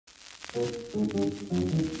The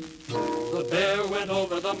bear went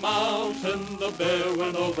over the mountain, the bear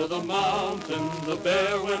went over the mountain, the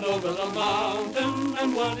bear went over the mountain,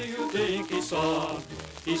 and what do you think he saw?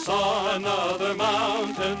 He saw another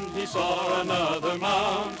mountain, he saw another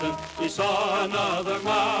mountain, he saw another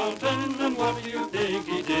mountain, and what do you think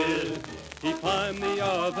he did? He climbed the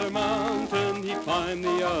other mountain, he climbed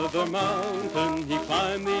the other mountain, he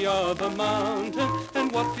climbed the other mountain,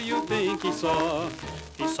 and what do you think he saw?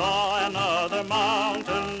 He saw another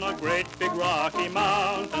mountain, a great big rocky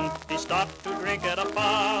mountain. He stopped to drink at a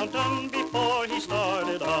fountain before he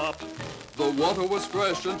started up. The water was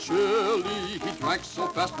fresh and chilly, he drank so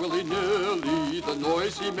fast willy-nilly. The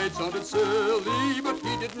noise he made sounded silly, but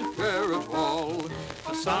he didn't care at all.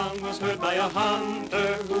 A sound was heard by a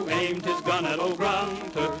hunter who aimed his gun at old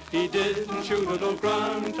Grunter. He didn't shoot at old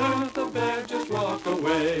Grunter, the bear just walked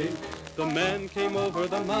away. The man came over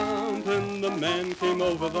the mountain, the man came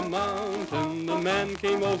over the mountain, the man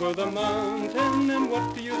came over the mountain, and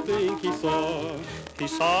what do you think he saw? He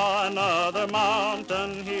saw another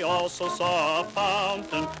mountain, he also saw a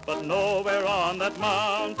fountain, but nowhere on that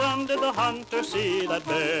mountain did the hunter see that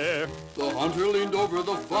bear. The hunter leaned over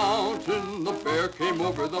the fountain, the bear came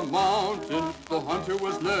over the mountain. The hunter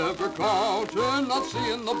was never counting, not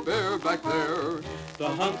seeing the bear back there. The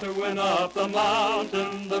hunter went up the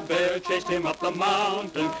mountain, the bear chased him up the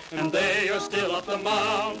mountain, and they are still up the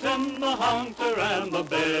mountain, the hunter and the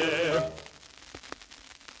bear.